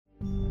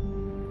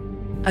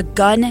a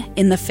gun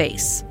in the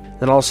face.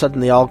 Then all of a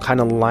sudden, they all kind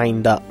of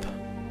lined up.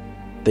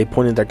 They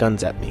pointed their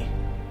guns at me.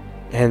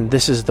 And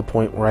this is the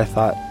point where I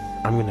thought,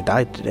 I'm going to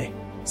die today.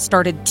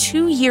 Started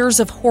 2 years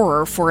of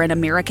horror for an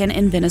American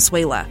in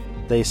Venezuela.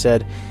 They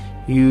said,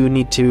 you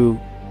need to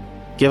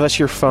give us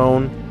your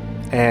phone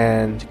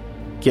and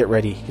get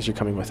ready because you're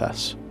coming with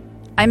us.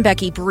 I'm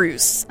Becky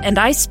Bruce, and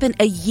I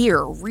spent a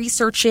year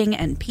researching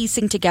and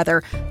piecing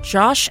together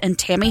Josh and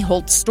Tammy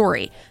Holt's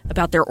story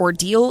about their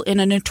ordeal in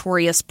a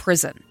notorious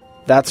prison.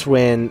 That's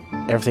when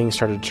everything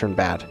started to turn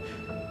bad.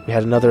 We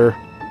had another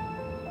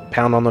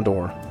pound on the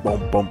door.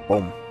 Boom, boom,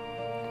 boom.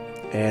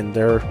 And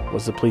there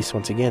was the police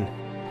once again.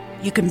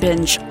 You can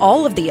binge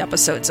all of the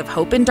episodes of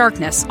Hope in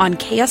Darkness on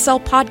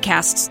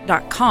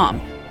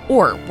KSLpodcasts.com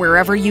or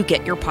wherever you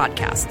get your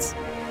podcasts.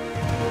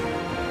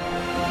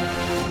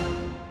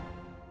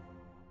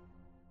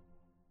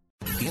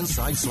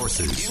 Inside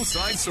Sources.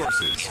 Inside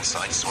Sources.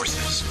 Inside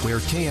Sources. Where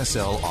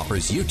KSL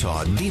offers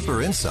Utah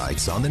deeper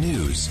insights on the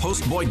news.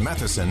 Host Boyd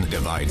Matheson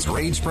divides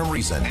rage from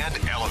reason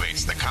and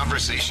elevates the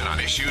conversation on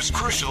issues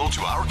crucial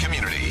to our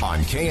community. On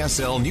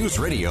KSL News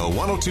Radio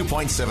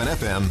 102.7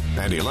 FM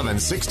and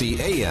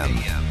 1160 AM.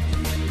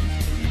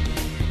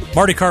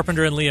 Marty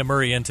Carpenter and Leah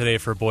Murray in today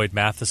for Boyd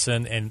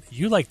Matheson. And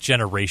you like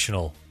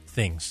generational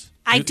things.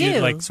 I do. You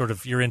like sort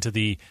of, you're into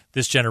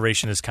this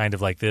generation is kind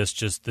of like this,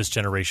 just this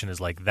generation is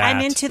like that. I'm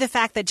into the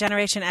fact that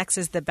Generation X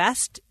is the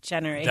best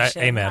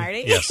generation, amen.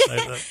 Marty. Yes.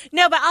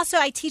 No, but also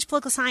I teach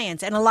political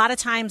science, and a lot of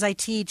times I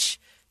teach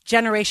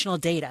generational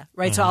data,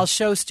 right? Mm-hmm. So I'll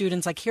show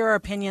students, like, here are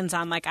opinions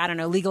on, like, I don't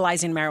know,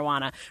 legalizing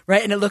marijuana,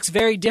 right? And it looks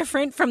very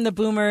different from the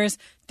boomers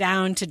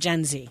down to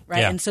Gen Z,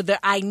 right? Yeah. And so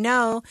I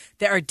know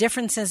there are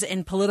differences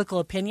in political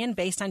opinion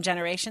based on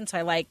generation, so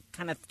I like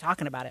kind of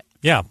talking about it.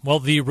 Yeah, well,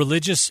 the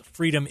Religious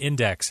Freedom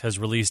Index has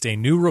released a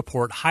new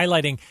report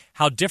highlighting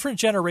how different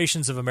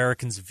generations of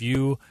Americans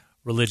view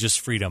religious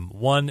freedom.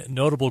 One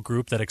notable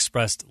group that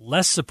expressed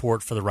less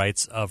support for the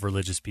rights of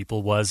religious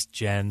people was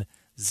Gen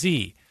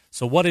Z.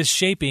 So what is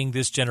shaping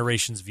this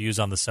generation's views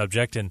on the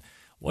subject, and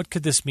what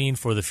could this mean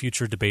for the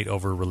future debate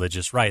over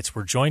religious rights?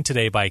 We're joined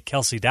today by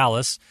Kelsey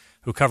Dallas,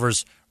 who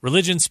covers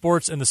religion,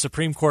 sports, and the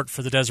Supreme Court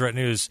for the Deseret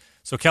News.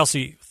 So,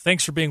 Kelsey,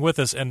 thanks for being with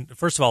us. And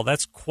first of all,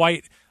 that's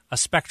quite a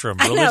spectrum,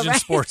 religion, right?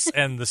 Sports,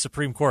 and the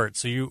Supreme Court.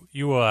 So you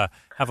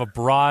have a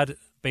broad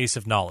base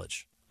of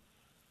knowledge.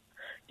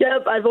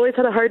 Yep, I've always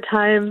had a hard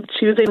time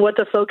choosing what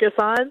to focus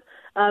on.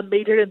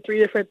 Majored in 3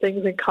 different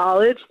things in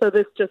college, so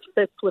this just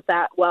fits with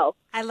that well.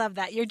 I love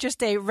that. You're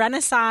just a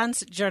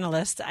Renaissance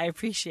journalist. I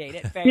appreciate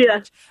it very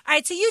much. All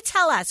right, so you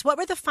tell us, what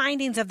were the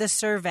findings of this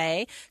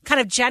survey, kind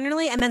of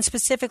generally, and then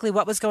specifically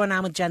what was going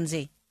on with Gen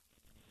Z?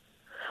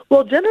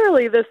 Well,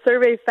 generally, this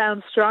survey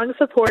found strong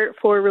support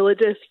for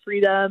religious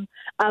freedom,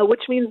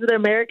 which means that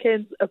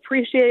Americans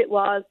appreciate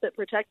laws that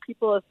protect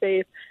people of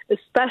faith,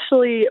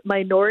 especially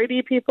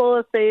minority people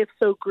of faith,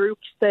 so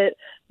groups that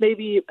may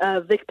be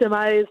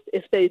victimized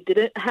if they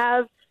didn't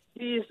have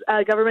these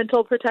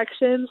governmental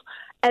protections.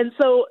 And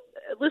so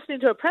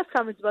listening to a press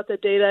conference about the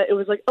data, it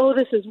was like, oh,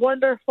 this is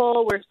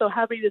wonderful. We're so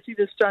happy to see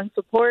this strong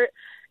support.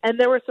 And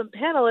there were some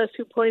panelists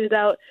who pointed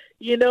out,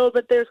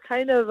 but there's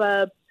kind of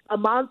a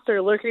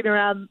monster lurking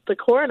around the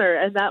corner,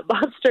 and that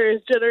monster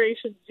is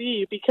Generation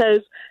Z,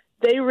 because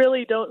they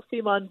really don't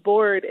seem on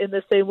board in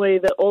the same way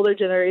that older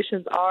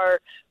generations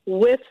are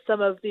with some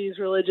of these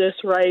religious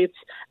rights.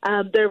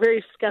 They're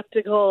very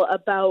skeptical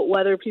about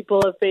whether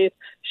people of faith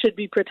should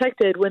be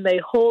protected when they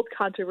hold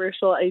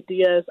controversial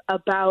ideas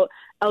about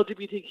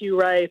LGBTQ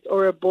rights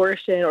or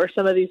abortion or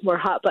some of these more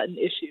hot-button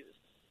issues.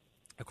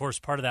 Of course,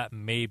 part of that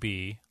may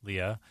be,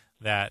 Leah,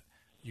 that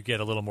you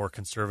get a little more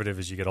conservative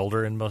as you get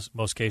older in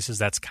most cases.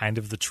 That's kind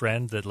of the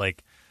trend that,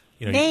 like,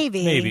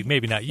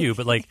 maybe not you,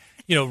 but like,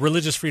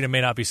 religious freedom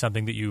may not be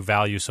something that you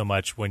value so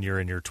much when you're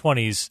in your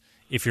 20s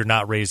if you're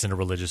not raised in a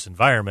religious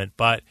environment,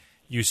 but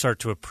you start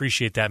to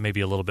appreciate that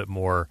maybe a little bit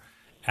more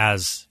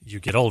as you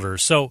get older.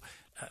 So,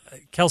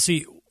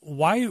 Kelsey,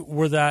 why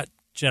were that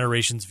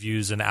generation's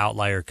views an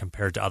outlier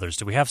compared to others?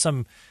 Do we have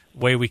some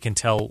way we can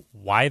tell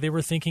why they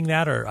were thinking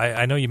that? Or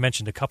I know you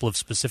mentioned a couple of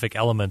specific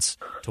elements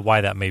to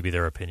why that may be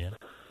their opinion.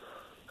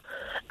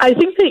 I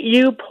think that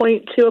you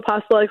point to a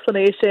possible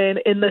explanation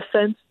in the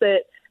sense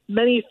that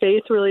many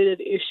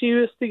faith-related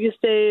issues these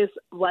days,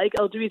 like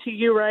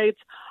LGBTQ rights,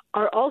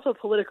 are also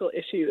political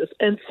issues.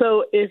 And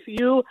so if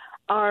you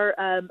are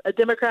a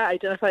Democrat,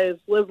 identify as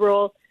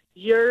liberal,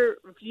 your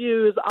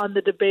views on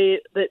the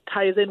debate that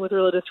ties in with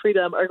religious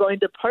freedom are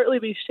going to partly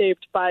be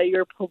shaped by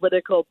your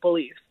political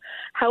beliefs.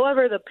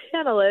 However, the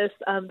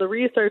panelists, the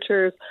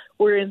researchers,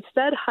 were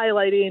instead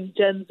highlighting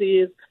Gen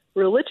Z's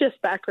religious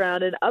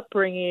background and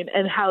upbringing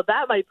and how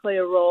that might play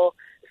a role.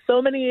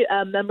 So many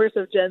members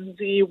of Gen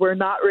Z were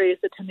not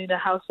raised attending a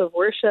house of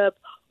worship,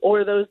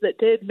 or those that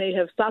did may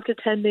have stopped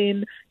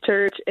attending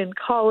church in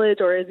college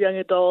or as young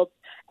adults.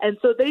 And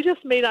so they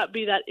just may not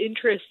be that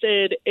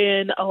interested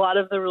in a lot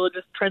of the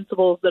religious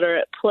principles that are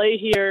at play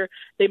here.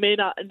 They may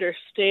not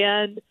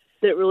understand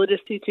that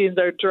religious teachings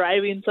are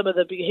driving some of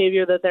the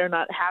behavior that they're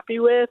not happy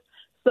with.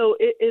 So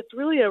it's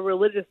really a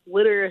religious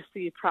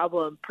literacy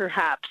problem,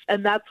 perhaps.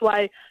 And that's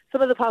why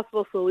some of the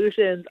possible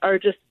solutions are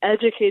just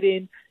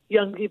educating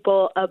young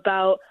people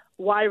about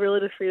why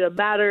religious freedom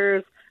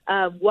matters,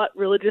 what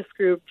religious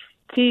groups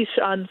teach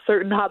on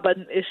certain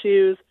hot-button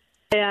issues.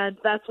 And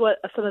that's what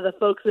some of the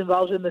folks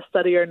involved in this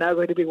study are now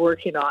going to be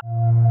working on.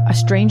 A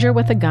stranger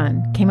with a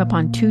gun came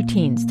upon two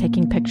teens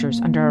taking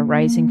pictures under a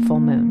rising full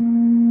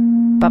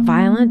moon. But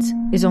violence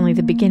is only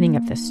the beginning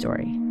of this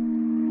story.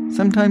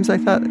 Sometimes I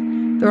thought,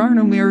 there are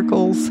no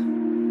miracles.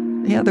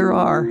 Yeah, there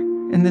are,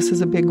 and this is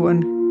a big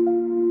one.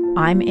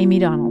 I'm Amy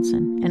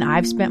Donaldson, and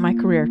I've spent my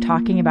career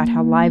talking about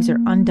how lives are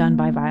undone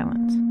by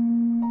violence.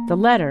 The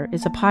Letter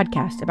is a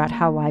podcast about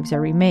how lives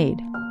are remade.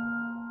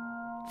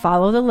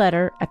 Follow The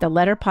Letter at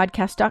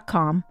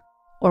theletterpodcast.com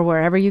or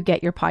wherever you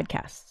get your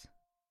podcasts.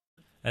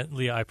 And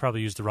Leah, I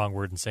probably used the wrong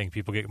word in saying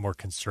people get more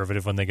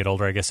conservative when they get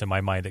older. I guess in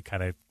my mind,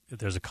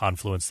 there's a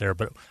confluence there.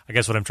 But I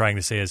guess what I'm trying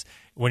to say is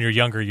when you're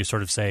younger, you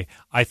sort of say,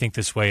 I think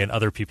this way and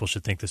other people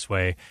should think this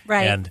way.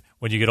 Right. And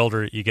when you get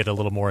older, you get a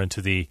little more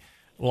into the,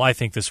 well, I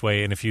think this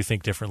way. And if you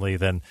think differently,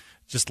 then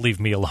just leave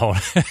me alone.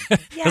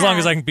 Yeah. As long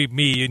as I can be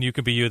me and you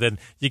can be you, then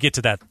you get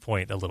to that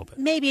point a little bit.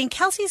 Maybe. And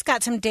Kelsey's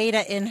got some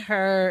data in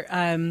her,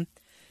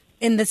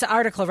 in this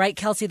article, right,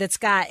 Kelsey,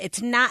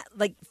 it's not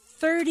like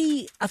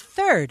a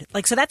third.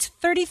 So that's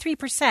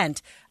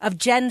 33% of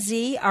Gen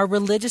Z are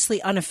religiously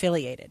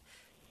unaffiliated.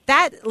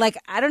 That,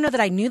 I don't know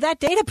that I knew that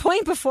data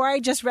point before I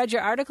just read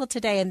your article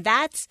today, and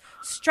that's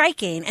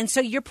striking. And so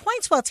your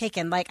point's well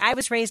taken. I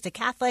was raised a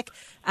Catholic,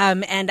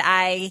 and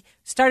I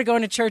started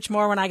going to church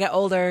more when I got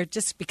older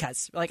just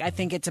because. I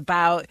think it's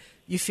about,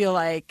 you feel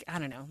like, I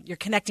don't know, you're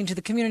connecting to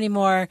the community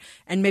more,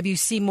 and maybe you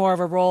see more of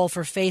a role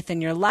for faith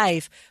in your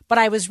life. But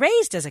I was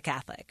raised as a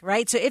Catholic,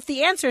 right? So if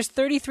the answer is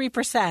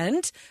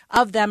 33%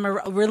 of them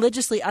are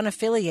religiously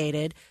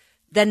unaffiliated,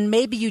 then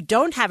maybe you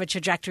don't have a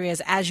trajectory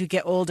as you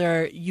get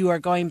older, you are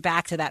going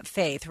back to that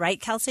faith. Right,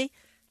 Kelsey?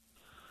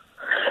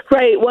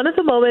 Right. One of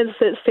the moments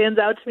that stands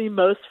out to me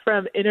most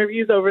from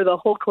interviews over the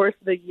whole course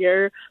of the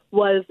year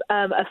was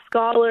a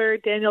scholar,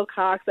 Daniel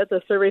Cox, at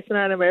the Survey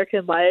Center on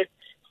American Life,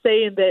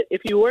 saying that if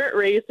you weren't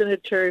raised in a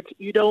church,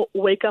 you don't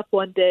wake up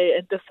one day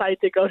and decide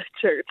to go to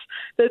church.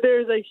 That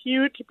there's a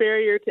huge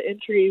barrier to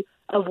entry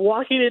of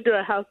walking into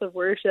a house of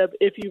worship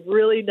if you've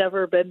really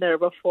never been there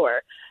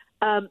before.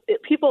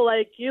 People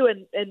like you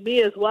and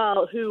me as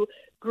well, who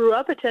grew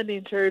up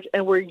attending church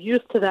and were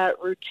used to that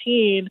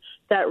routine,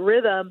 that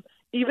rhythm,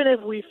 even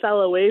if we fell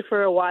away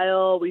for a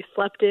while, we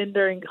slept in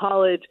during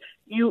college,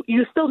 you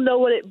still know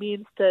what it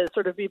means to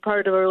sort of be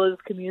part of a religious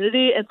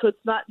community. And so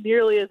it's not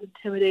nearly as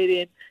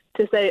intimidating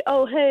to say,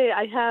 oh, hey,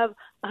 I have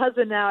a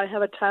husband now, I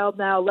have a child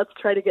now, let's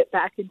try to get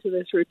back into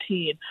this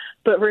routine.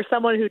 But for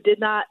someone who did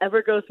not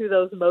ever go through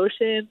those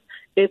motions,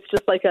 it's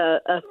just like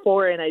a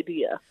foreign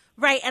idea.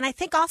 Right. And I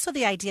think also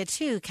the idea,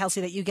 too,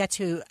 Kelsey, that you get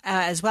to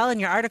as well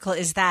in your article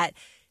is that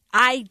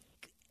I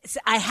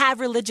have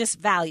religious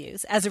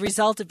values as a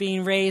result of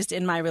being raised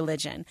in my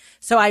religion.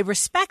 So I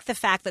respect the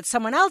fact that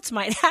someone else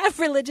might have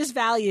religious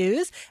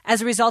values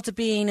as a result of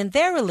being in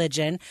their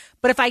religion.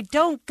 But if I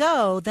don't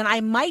go, then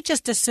I might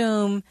just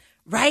assume,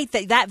 right,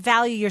 that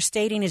value you're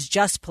stating is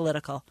just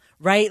political,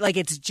 right?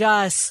 It's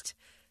just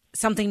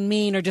something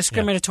mean or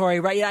discriminatory,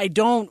 right? I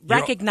don't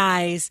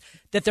recognize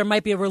that there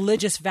might be a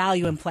religious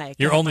value in play.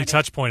 Your only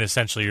touch point,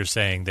 essentially, you're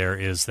saying there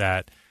is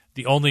that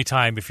the only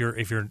time, if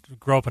you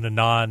grow up in a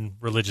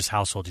non-religious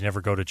household, you never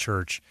go to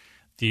church,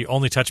 the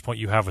only touch point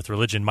you have with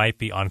religion might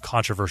be on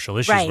controversial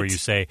issues where you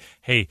say,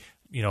 hey,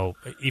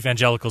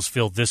 evangelicals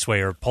feel this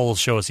way, or polls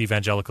show us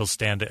evangelicals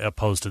stand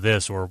opposed to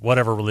this, or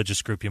whatever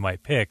religious group you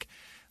might pick,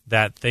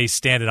 that they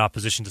stand in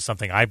opposition to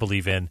something I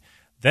believe in.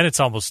 Then it's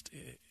almost,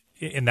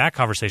 in that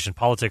conversation,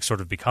 politics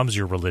sort of becomes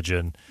your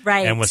religion.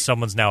 Right. And when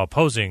someone's now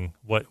opposing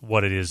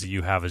what it is that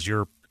you have as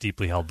your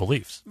deeply held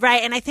beliefs.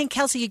 Right. And I think,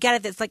 Kelsey, you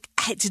get it.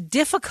 It's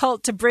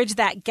difficult to bridge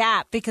that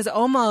gap because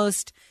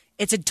almost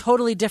it's a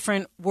totally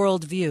different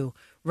worldview,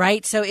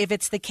 right? So if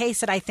it's the case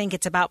that I think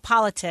it's about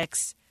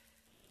politics,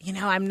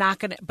 I'm not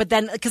going to, but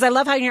then, because I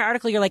love how in your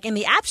article, you're in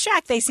the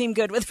abstract, they seem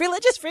good with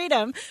religious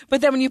freedom.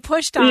 But then when you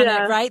pushed on it,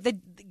 right,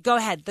 go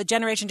ahead, the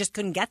generation just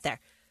couldn't get there.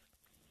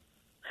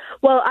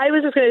 Well, I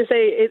was just going to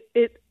say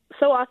it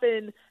so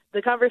often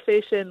the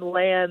conversation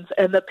lands,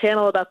 and the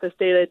panel about this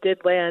data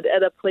did land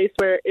at a place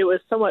where it was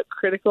somewhat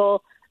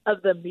critical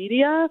of the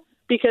media,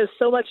 because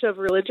so much of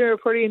religion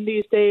reporting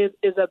these days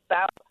is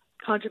about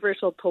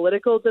controversial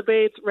political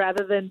debates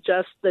rather than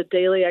just the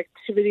daily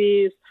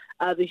activities,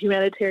 the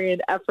humanitarian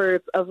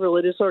efforts of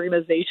religious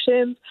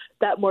organizations.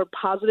 That more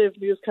positive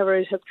news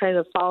coverage has kind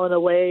of fallen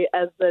away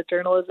as the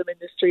journalism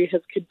industry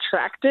has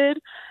contracted.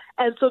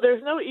 And so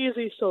there's no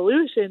easy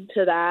solution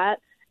to that.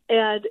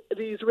 And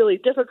these really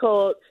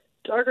difficult,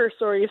 darker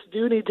stories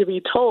do need to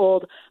be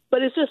told.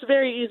 But it's just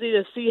very easy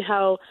to see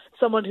how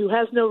someone who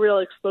has no real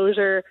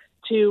exposure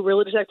to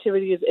religious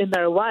activities in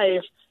their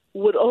life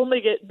would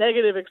only get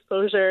negative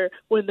exposure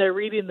when they're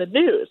reading the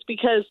news,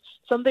 because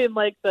something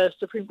like the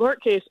Supreme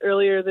Court case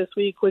earlier this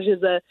week, which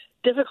is a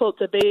difficult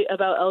debate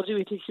about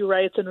LGBTQ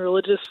rights and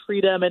religious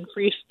freedom and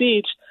free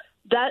speech,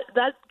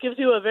 that gives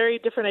you a very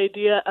different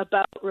idea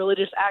about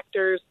religious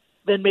actors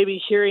than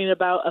maybe hearing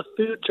about a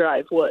food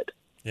drive would.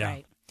 Yeah.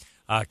 Right.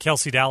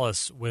 Kelsey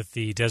Dallas with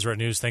the Deseret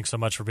News, thanks so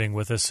much for being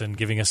with us and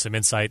giving us some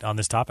insight on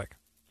this topic.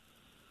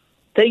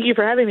 Thank you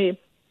for having me.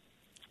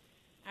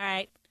 All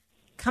right.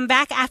 Come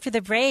back after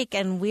the break,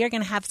 and we are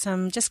going to have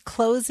some just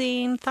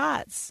closing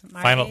thoughts.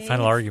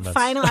 Final arguments.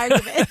 Final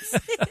arguments.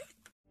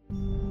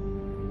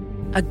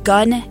 A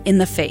gun in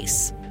the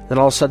face. Then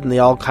all of a sudden, they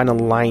all kind of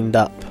lined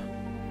up.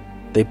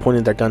 They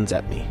pointed their guns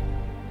at me.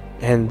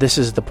 And this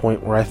is the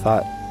point where I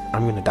thought,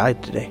 I'm going to die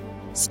today.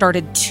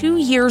 Started 2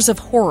 years of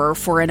horror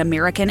for an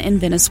American in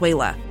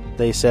Venezuela.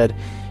 They said,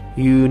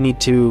 you need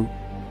to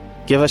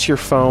give us your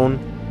phone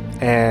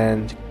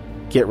and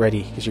get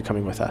ready because you're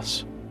coming with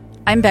us.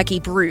 I'm Becky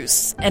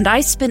Bruce, and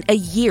I spent a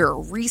year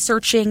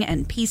researching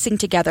and piecing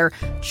together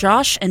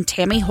Josh and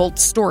Tammy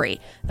Holt's story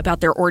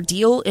about their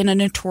ordeal in a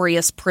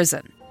notorious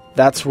prison.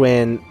 That's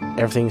when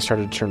everything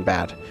started to turn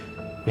bad.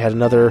 We had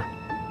another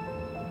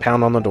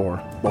pound on the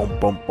door. Boom,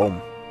 boom,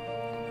 boom.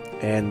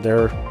 And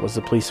there was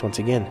the police once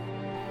again.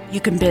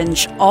 You can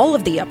binge all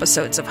of the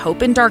episodes of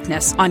Hope in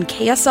Darkness on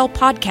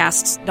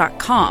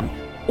KSLPodcasts.com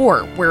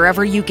or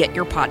wherever you get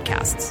your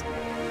podcasts.